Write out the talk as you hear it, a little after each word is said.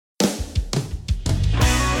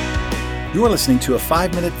You are listening to a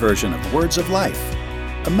 5-minute version of Words of Life,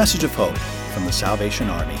 a message of hope from the Salvation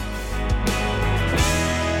Army.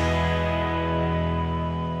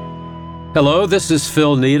 Hello, this is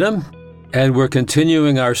Phil Needham, and we're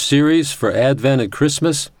continuing our series for Advent and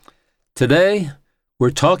Christmas. Today, we're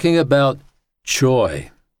talking about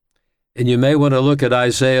joy, and you may want to look at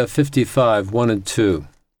Isaiah 55, 1 and 2.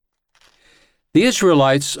 The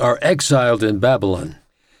Israelites are exiled in Babylon.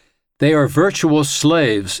 They are virtual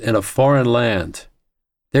slaves in a foreign land.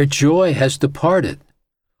 Their joy has departed.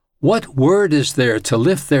 What word is there to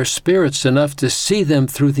lift their spirits enough to see them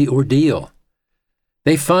through the ordeal?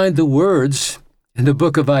 They find the words in the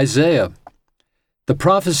book of Isaiah. The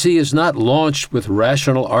prophecy is not launched with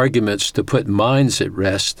rational arguments to put minds at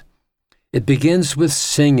rest. It begins with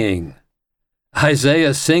singing.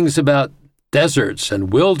 Isaiah sings about deserts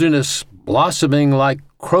and wilderness blossoming like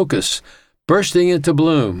crocus, bursting into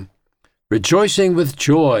bloom, rejoicing with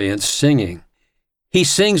joy and singing. He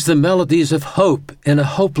sings the melodies of hope in a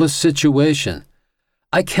hopeless situation.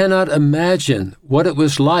 I cannot imagine what it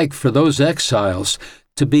was like for those exiles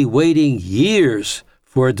to be waiting years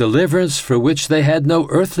for a deliverance for which they had no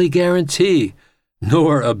earthly guarantee,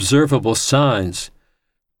 nor observable signs.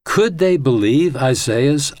 Could they believe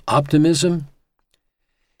Isaiah's optimism?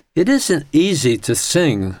 It isn't easy to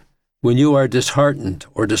sing when you are disheartened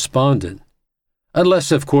or despondent,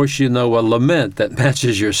 unless, of course, you know a lament that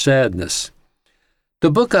matches your sadness.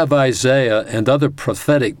 The book of Isaiah and other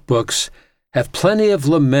prophetic books have plenty of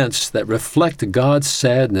laments that reflect God's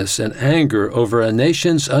sadness and anger over a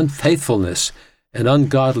nation's unfaithfulness and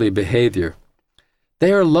ungodly behavior.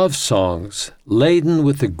 They are love songs laden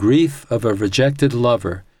with the grief of a rejected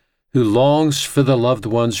lover who longs for the loved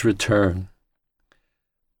one's return.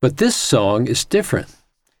 But this song is different.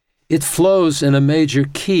 It flows in a major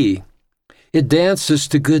key. It dances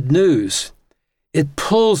to good news. It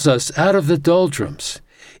pulls us out of the doldrums.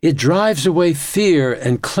 It drives away fear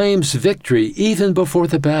and claims victory even before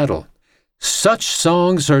the battle. Such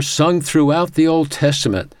songs are sung throughout the Old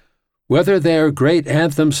Testament, whether they are great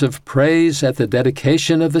anthems of praise at the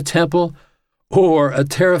dedication of the temple, or a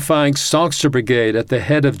terrifying songster brigade at the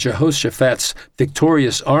head of Jehoshaphat's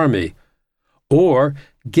victorious army, or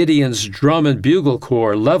Gideon's drum and bugle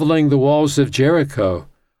corps leveling the walls of Jericho,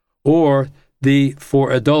 or the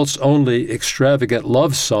for adults only extravagant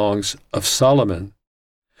love songs of Solomon.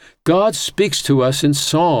 God speaks to us in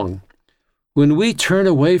song. When we turn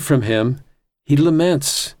away from Him, He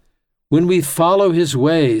laments. When we follow His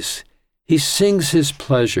ways, He sings His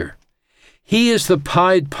pleasure. He is the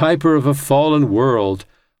Pied Piper of a fallen world,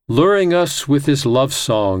 luring us with His love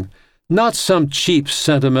song, not some cheap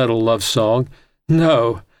sentimental love song.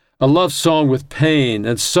 No, a love song with pain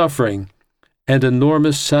and suffering and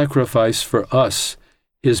enormous sacrifice for us,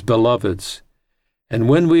 His beloveds. And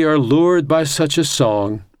when we are lured by such a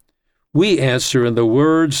song, we answer in the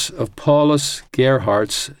words of Paulus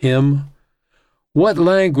Gerhardt's hymn, "What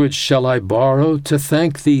language shall I borrow to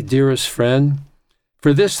thank Thee, dearest friend,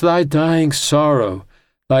 for this Thy dying sorrow,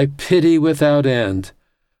 Thy pity without end?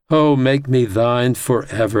 Oh, make me Thine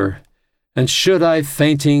forever. And should I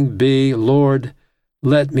fainting be, Lord,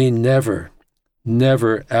 let me never,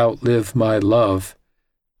 never outlive my love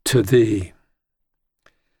to Thee."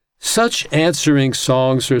 Such answering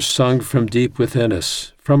songs are sung from deep within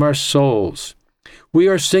us, from our souls. We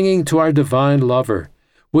are singing to our divine lover.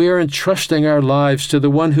 We are entrusting our lives to the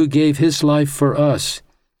one who gave His life for us.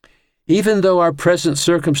 Even though our present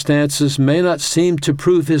circumstances may not seem to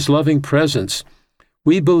prove His loving presence,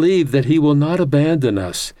 we believe that He will not abandon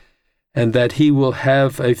us and that He will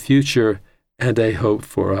have a future and a hope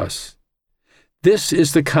for us. This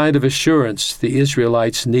is the kind of assurance the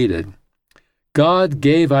Israelites needed. God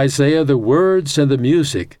gave Isaiah the words and the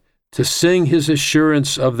music to sing His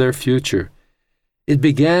assurance of their future. It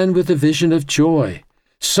began with a vision of joy,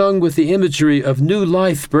 sung with the imagery of new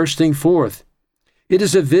life bursting forth. It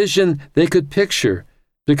is a vision they could picture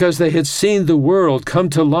because they had seen the world come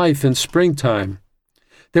to life in springtime.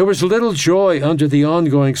 There was little joy under the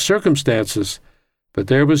ongoing circumstances, but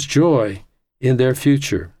there was joy in their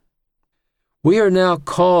future. We are now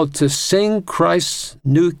called to sing Christ's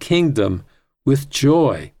new kingdom with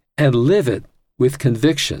joy and live it with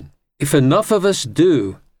conviction. If enough of us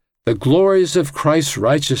do, the glories of Christ's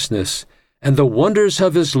righteousness and the wonders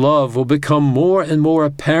of His love will become more and more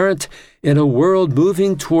apparent in a world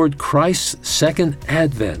moving toward Christ's second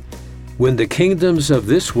advent, when the kingdoms of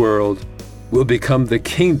this world will become the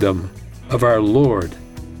kingdom of our Lord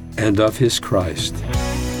and of His Christ.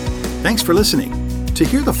 Thanks for listening. To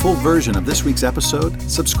hear the full version of this week's episode,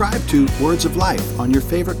 subscribe to Words of Life on your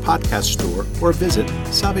favorite podcast store or visit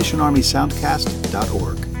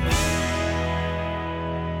SalvationArmySoundcast.org.